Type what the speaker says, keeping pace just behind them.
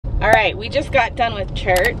All right, we just got done with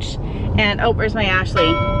church, and oh, where's my Ashley?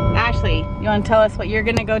 Ashley, you want to tell us what you're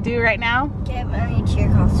gonna go do right now? Get my cheer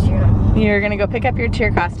costume. You're gonna go pick up your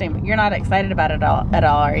cheer costume. You're not excited about it at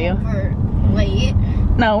all, are you? We're late.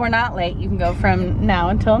 No, we're not late. You can go from now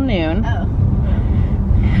until noon. Oh.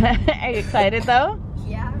 Are you excited though?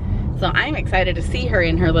 Yeah. So I'm excited to see her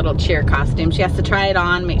in her little cheer costume. She has to try it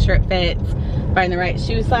on, make sure it fits, find the right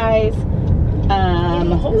shoe size.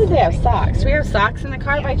 Hopefully they have socks. Do we have socks in the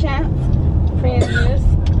car by chance for you to use?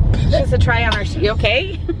 She has to try on our shoe. You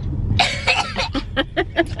okay?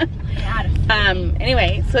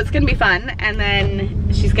 Anyway, so it's gonna be fun, and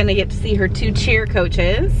then she's gonna get to see her 2 cheer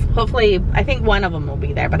coaches. Hopefully, I think one of them will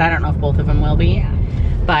be there, but I don't know if both of them will be. Yeah.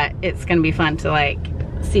 But it's gonna be fun to like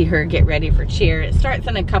see her get ready for cheer. It starts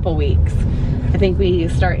in a couple weeks. I think we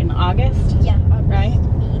start in August. Yeah. Right?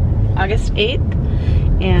 August 8th.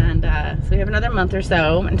 And so we have another month or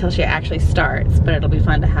so until she actually starts, but it'll be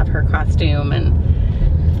fun to have her costume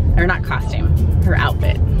and, or not costume, her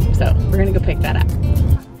outfit. So we're gonna go pick that up.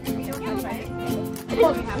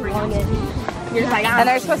 And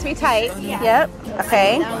they're supposed to be tight. Yeah. Yep.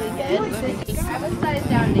 Okay.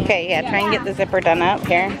 Okay, yeah, try and get the zipper done up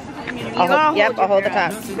here. I'll hold the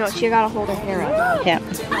top. No, she gotta hold her hair up. Yep.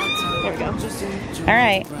 There we go. All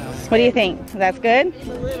right. What do you think? That's good?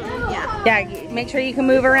 Yeah. Yeah, make sure you can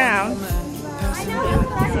move around.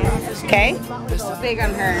 Okay? Big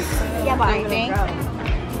on her. Yeah, but What do you think?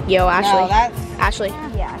 Yo, Ashley. No, that's... Ashley.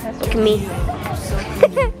 Yeah. Look at me.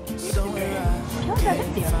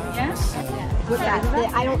 Yeah? With that,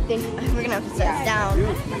 I don't think we're gonna have to sit down.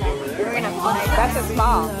 We're gonna have to That's a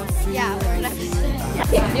small. yeah, we're gonna have to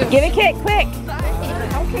sit. Give a kick, quick.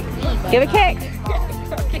 Give a kick.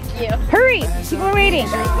 Hurry, people are waiting.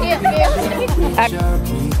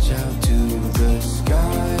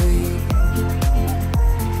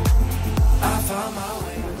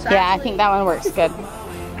 Yeah, I think that one works good.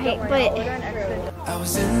 But I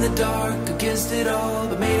was in the dark against it all,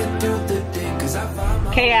 but made it through the day, 'cause I found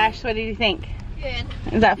my... Okay, Ash, what did you think? good.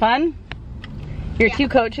 Is that fun? Your 2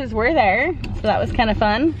 coaches were there, so that was kind of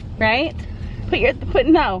fun, right?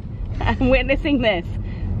 No, I'm witnessing this.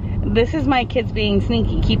 This is my kids being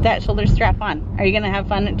sneaky. Keep that shoulder strap on. Are you gonna have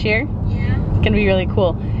fun at cheer? Yeah. It's gonna be really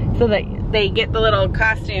cool. So that they get the little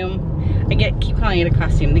costume. Keep calling it a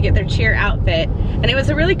costume. They get their cheer outfit, and it was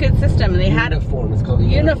a really good system. They had uniform. It's called a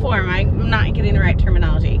uniform. I'm not getting the right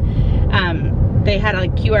terminology. They had a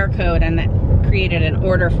QR code, and that created an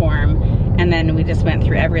order form. And then we just went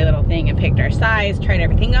through every little thing and picked our size, tried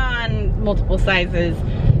everything on, multiple sizes,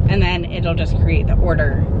 and then it'll just create the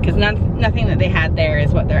order. Because nothing that they had there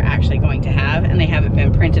is what they're actually going to have, and they haven't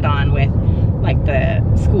been printed on with like the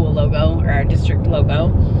school logo or our district logo.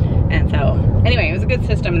 And so, anyway, it was a good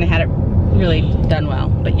system, and they had it really done well.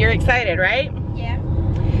 But you're excited, right? Yeah.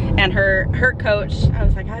 And her coach, I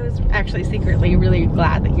was like, I was actually secretly really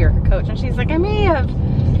glad that you're her coach. And she's like, I may have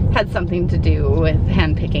had something to do with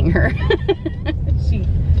handpicking her.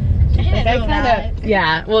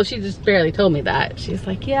 Yeah, well, she just barely told me that. She's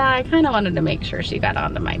like, yeah, I kind of wanted to make sure she got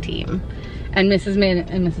onto my team. And Mrs. Min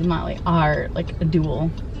and Mrs. Motley are like a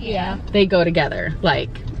duel. Yeah. They go together like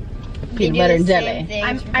peanut butter and jelly.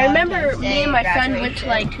 I remember me and my friend went to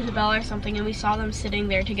like to the Bell or something, and we saw them sitting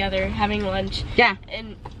there together having lunch. Yeah.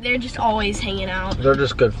 And they're just always hanging out. They're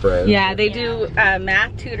just good friends. Yeah, they do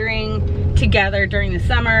math tutoring together during the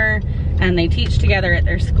summer, and they teach together at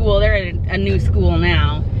their school. They're at a new school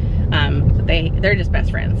now, but they're just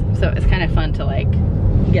best friends. So it's kind of fun to like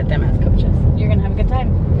get them as coaches. You're gonna have a good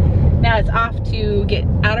time. Now it's off to get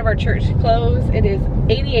out of our church clothes. It is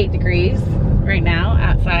 88 degrees right now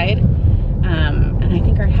outside. And I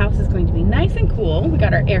think our house is going to be nice and cool. We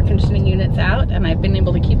got our air conditioning units out, and I've been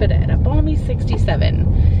able to keep it at a balmy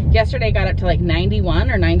 67. Yesterday I got it to like 91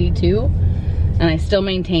 or 92, and I still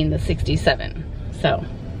maintain the 67. So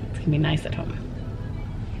it's gonna be nice at home.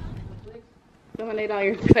 Someone ate all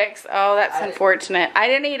your Twix. Oh, that's unfortunate. I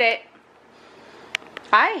didn't eat it.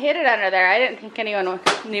 I hid it under there. I didn't think anyone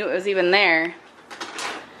knew it was even there.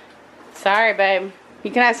 Sorry, babe.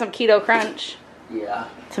 You can have some keto crunch. Yeah.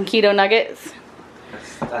 Some keto nuggets.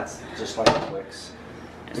 That's just like Twix.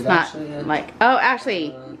 It's not like, oh,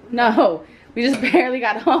 Ashley, no. We just barely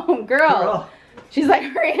got home. Girl. She's like,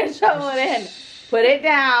 hurry and shovel it in. Put it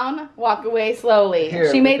down, walk away slowly. Here,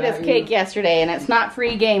 she made this cake yesterday, and it's not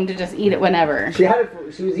free game to just eat it whenever. She had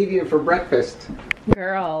it. She was eating it for breakfast.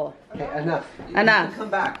 Girl. Okay, enough. Enough. Come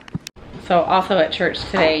back. So also at church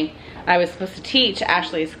today, I was supposed to teach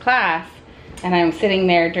Ashley's class, and I'm sitting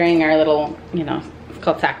there during our little, you know, it's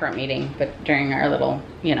called sacrament meeting, but during our little,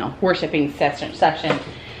 you know, worshiping session,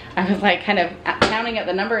 I was like kind of counting up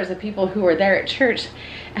the numbers of people who were there at church,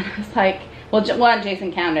 and I was like, well, one,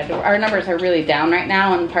 Jason counted. Our numbers are really down right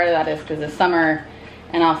now, and part of that is because of summer,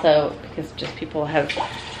 and also because just people have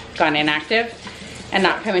gone inactive and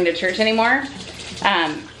not coming to church anymore.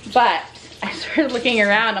 But I started looking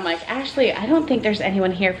around. I'm like, Ashley, I don't think there's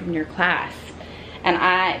anyone here from your class.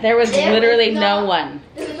 And there was literally no one.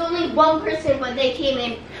 There was only one person when they came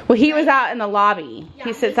in. Well, he was out in the lobby. Yeah,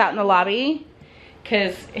 he sits out in the lobby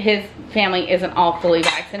because his family isn't all fully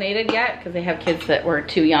vaccinated yet, because they have kids that were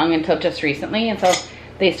too young until just recently, and so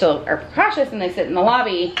they still are precautious and they sit in the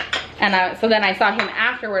lobby. And so then I saw him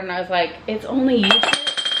afterward, and I was like, it's only you two?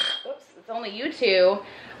 Oops, it's only you two.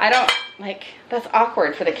 I don't, like, that's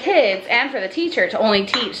awkward for the kids and for the teacher to only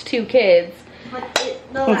teach 2 kids.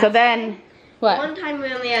 And so then, what? One time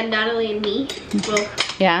we only had Natalie and me.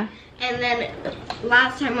 Both. Yeah? And then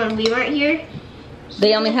last time when we weren't here,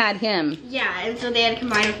 They only had him. yeah, and so they had to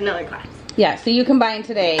combine with another class. Yeah, so you combined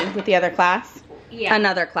today with the other class? Yeah.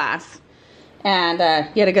 Another class. And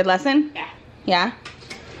you had a good lesson? Yeah. Yeah?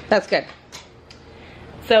 That's good.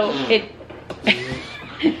 So she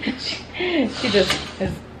just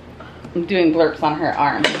is doing blurps on her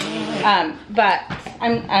arm. But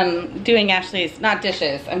I'm doing Ashley's, not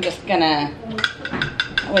dishes, I'm just gonna,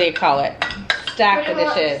 what do you call it? Stack the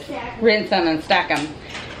dishes, rinse them and stack them.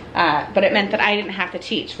 But it meant that I didn't have to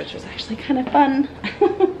teach, which was actually kind of fun.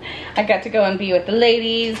 I got to go and be with the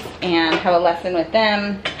ladies and have a lesson with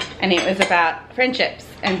them. And it was about friendships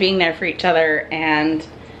and being there for each other and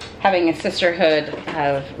having a sisterhood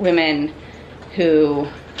of women who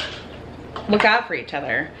look out for each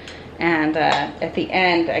other. And at the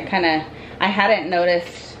end, I hadn't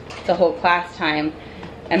noticed the whole class time,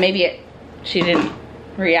 and maybe she didn't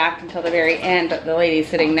react until the very end, but the lady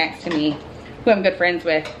sitting next to me, who I'm good friends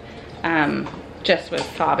with, just was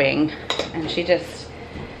sobbing. And she just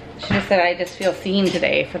said, I just feel seen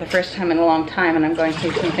today for the first time in a long time, and I'm going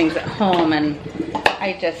through some things at home, and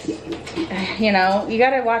I just, you know, you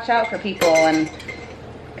gotta watch out for people and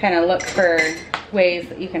kind of look for ways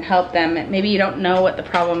that you can help them. Maybe you don't know what the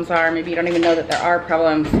problems are, maybe you don't even know that there are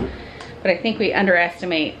problems, but I think we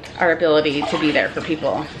underestimate our ability to be there for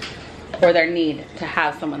people, or their need to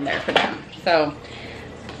have someone there for them. So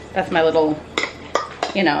that's my little,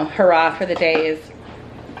 you know, hurrah for the day is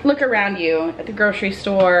look around you at the grocery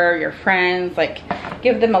store, your friends, like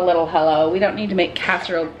give them a little hello. We don't need to make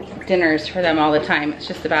casserole dinners for them all the time. It's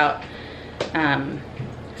just about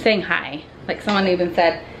saying hi. Like someone even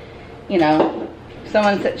said, you know,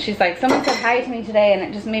 someone said hi to me today, and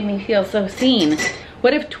it just made me feel so seen.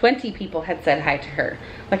 What if 20 people had said hi to her?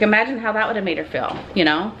 Like imagine how that would have made her feel, you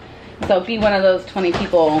know? So be one of those 20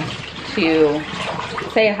 people to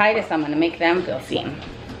say hi to someone and make them feel seen.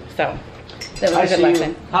 So that was a good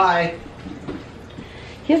lesson. Hi.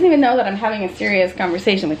 He doesn't even know that I'm having a serious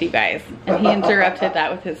conversation with you guys, and he interrupted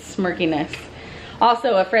that with his smirkiness.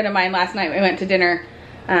 Also, a friend of mine last night, we went to dinner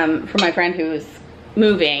for my friend who was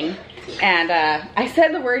moving, and I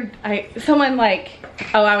said the word, someone like,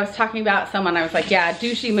 oh, I was talking about someone, I was like, yeah,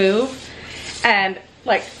 do she move? And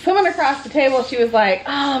like someone across the table, she was like,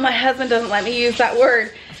 oh, my husband doesn't let me use that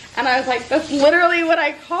word. And I was like, that's literally what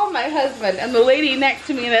I call my husband. And the lady next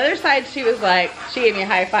to me on the other side, she was like, she gave me a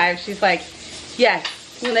high five. She's like, yes,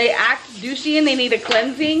 when they act douchey and they need a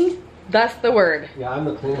cleansing, that's the word. Yeah, I'm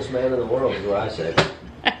the cleanest man in the world is what I say.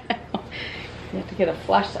 You have to get a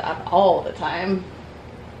flush up all the time.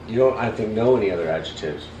 You don't, I think, know any other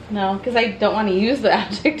adjectives. No, because I don't want to use the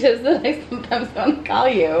adjectives that I sometimes want to call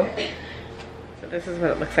you. So this is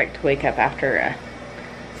what it looks like to wake up after a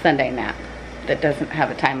Sunday nap that doesn't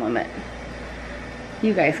have a time limit.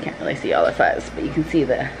 You guys can't really see all the fuzz, but you can see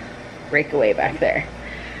the breakaway back there.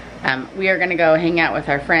 We are gonna go hang out with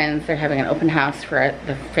our friends. They're having an open house for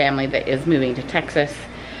the family that is moving to Texas.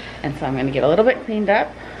 And so I'm gonna get a little bit cleaned up,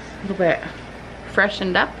 a little bit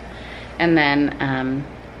freshened up, and then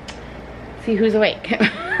see who's awake.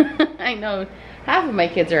 I know half of my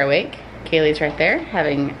kids are awake. Kaylee's right there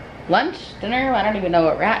having lunch, dinner, I don't even know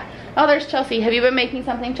what we're at. Oh, there's Chelsea. Have you been making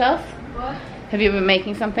something, Chelsea? What? Have you been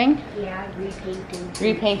making something? Yeah, repainting.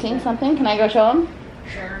 Repainting something? Can I go show them?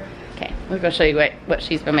 Sure. Okay, we'll go show you what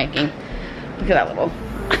she's been making. Look at that little.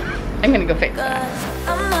 I'm gonna go fix it.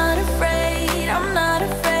 I'm not afraid, I'm not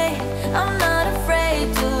afraid, I'm not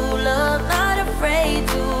afraid to love, not afraid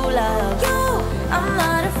to love you. I'm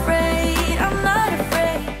not afraid, I'm not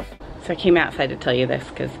afraid. So I came outside to tell you this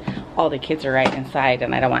because all the kids are right inside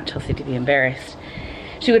and I don't want Chelsea to be embarrassed.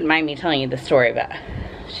 She wouldn't mind me telling you the story, but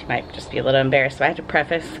she might just be a little embarrassed. So I had to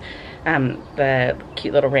preface the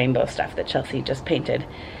cute little rainbow stuff that Chelsea just painted.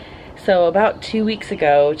 So about 2 weeks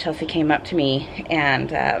ago, Chelsea came up to me and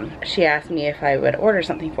she asked me if I would order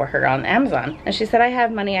something for her on Amazon. And she said, I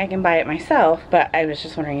have money, I can buy it myself, but I was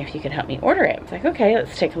just wondering if you could help me order it. I was like, okay,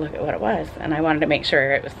 let's take a look at what it was. And I wanted to make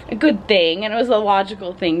sure it was a good thing and it was a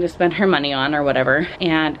logical thing to spend her money on or whatever.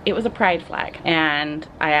 And it was a pride flag. And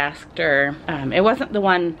I asked her, it wasn't the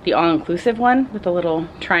one, the all-inclusive one with the little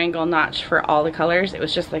triangle notch for all the colors. It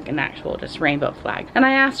was just like an actual just rainbow flag. And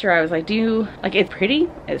I asked her, I was like, do you, like, it's pretty,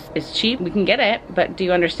 it's cheap, we can get it, but do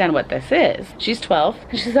you understand what this is? She's 12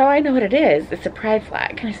 and she said, oh, I know what it is, it's a pride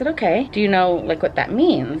flag. And I said, okay, do you know like what that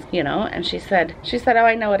means, you know? And she said, oh,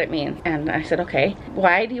 I know what it means. And I said, okay,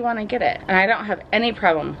 why do you want to get it? And I don't have any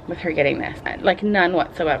problem with her getting this, like none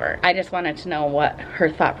whatsoever. I just wanted to know what her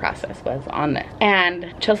thought process was on this.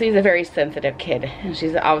 And Chelsea's a very sensitive kid and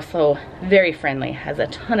she's also very friendly, has a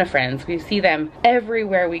ton of friends. We see them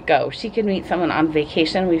everywhere we go. She could meet someone on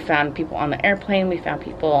vacation. We found people on the airplane. We found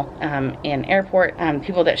people in airport,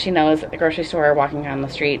 people that she knows at the grocery store or walking down the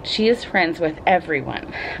street. She is friends with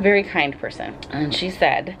everyone. Very kind person. And she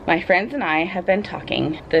said, my friends and I have been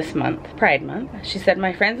talking this month, Pride Month. She said,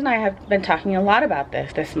 my friends and I have been talking a lot about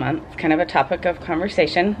this month. It's kind of a topic of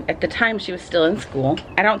conversation. At the time she was still in school.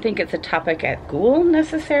 I don't think it's a topic at school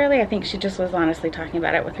necessarily. I think she just was honestly talking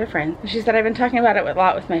about it with her friends. She said, I've been talking about it a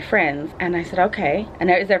lot with my friends. And I said, okay.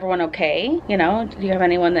 And is everyone okay? You know, do you have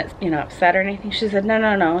anyone that's, you know, upset or anything? She said, no,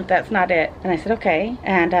 that's not it. And I said, okay.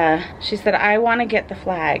 And she said, I want to get the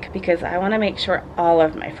flag because I want to make sure all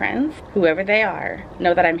of my friends, whoever they are,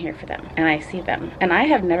 know that I'm here for them and I see them. And I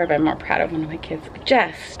have never been more proud of one of my kids.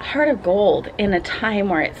 Just heart of gold in a time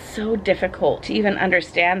where it's so difficult to even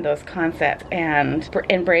understand those concepts and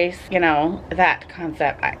embrace, you know, that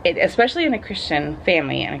concept. Especially in a Christian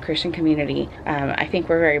family and a Christian community, I think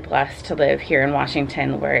we're very blessed to live here in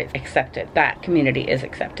Washington where it's accepted. That community is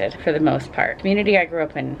accepted for the most part. The community I grew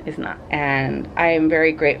up in is not. And I am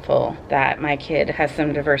very grateful that my kid has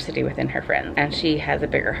some diversity within her friends and she has a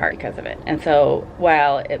bigger heart because of it. And so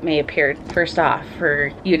while it may appear first off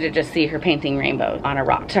for you to just see her painting rainbows on a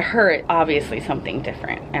rock, to her it's obviously something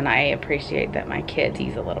different. And I appreciate that my kid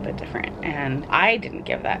sees a little bit different. And I didn't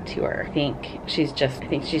give that to her. I think she's just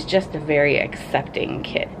a very accepting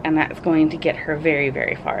kid. And that's going to get her very,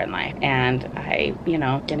 very far in life. And I, you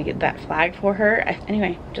know, gonna get that flag for her.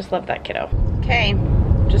 Anyway, just love that kiddo. Okay,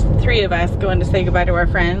 just the three of us going to say goodbye to our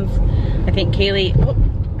friends. I think Kaylee, oh,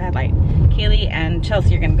 bad light. Kaylee and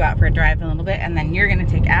Chelsea are gonna go out for a drive in a little bit, and then you're gonna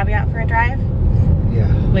take Abby out for a drive. Yeah.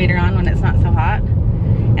 Later on when it's not so hot.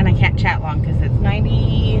 And I can't chat long because it's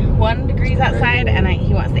 91 degrees outside and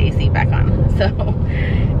he wants the AC back on. So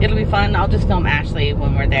it'll be fun. I'll just film Ashley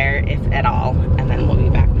when we're there, if at all, and then we'll be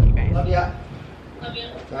back with you guys. Love ya. Love you.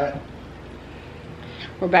 All right.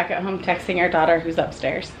 We're back at home texting our daughter who's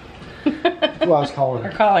upstairs. Well, I was calling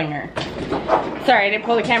Or her. calling her. Sorry, I didn't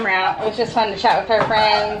pull the camera out. It was just fun to chat with our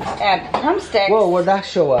friends. And drumsticks. Whoa, where'd that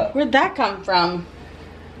show up? Where'd that come from?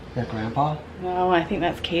 That grandpa? No, I think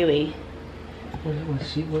that's Kaylee. What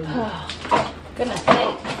Oh, goodness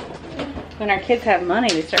sakes. When our kids have money,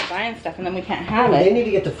 we start buying stuff and then we can't have They it. need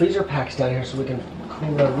to get the freezer packs down here so we can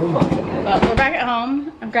cool the room up again. Well, we're back at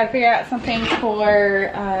home. I've got to figure out something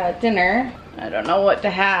for dinner. I don't know what to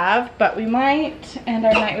have, but we might end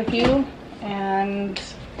our night with you. And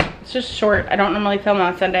it's just short. I don't normally film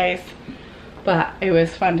on Sundays, but it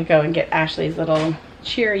was fun to go and get Ashley's little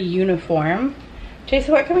cheer uniform.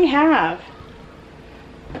 Jason, what can we have?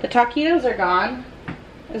 The taquitos are gone.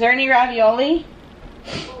 Is there any ravioli?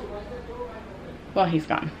 Well, he's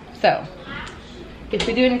gone. So, if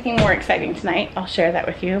we do anything more exciting tonight, I'll share that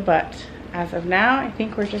with you. But as of now, I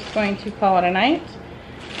think we're just going to call it a night.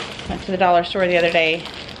 Went to the dollar store the other day.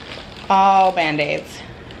 All Band-Aids.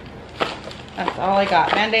 That's all I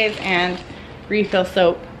got. Band-Aids and refill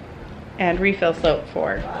soap. And refill soap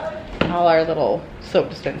for all our little soap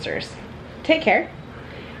dispensers. Take care.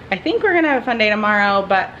 I think we're gonna have a fun day tomorrow,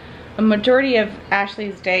 but a majority of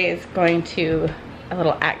Ashley's day is going to a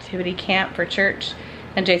little activity camp for church.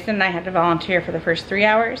 And Jason and I had to volunteer for the first 3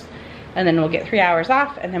 hours. And then we'll get 3 hours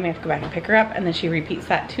off, and then we have to go back and pick her up, and then she repeats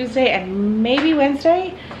that Tuesday and maybe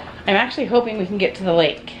Wednesday. I'm actually hoping we can get to the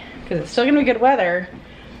lake, because it's still gonna be good weather,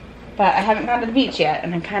 but I haven't gone to the beach yet,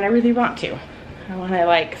 and I kinda really want to. I wanna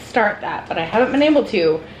like start that, but I haven't been able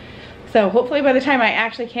to. So hopefully by the time I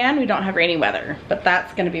actually can, we don't have rainy weather, but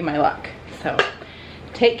that's gonna be my luck. So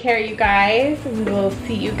take care, you guys. We will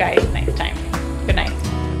see you guys next time. Good night.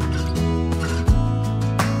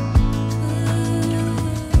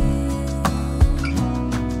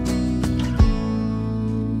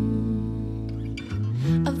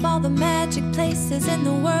 Of all the magic places in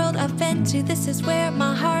the world I've been to. This is where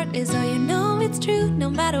my heart is. Oh, you know it's true. No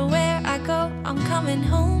matter where I go, I'm coming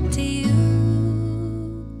home to you.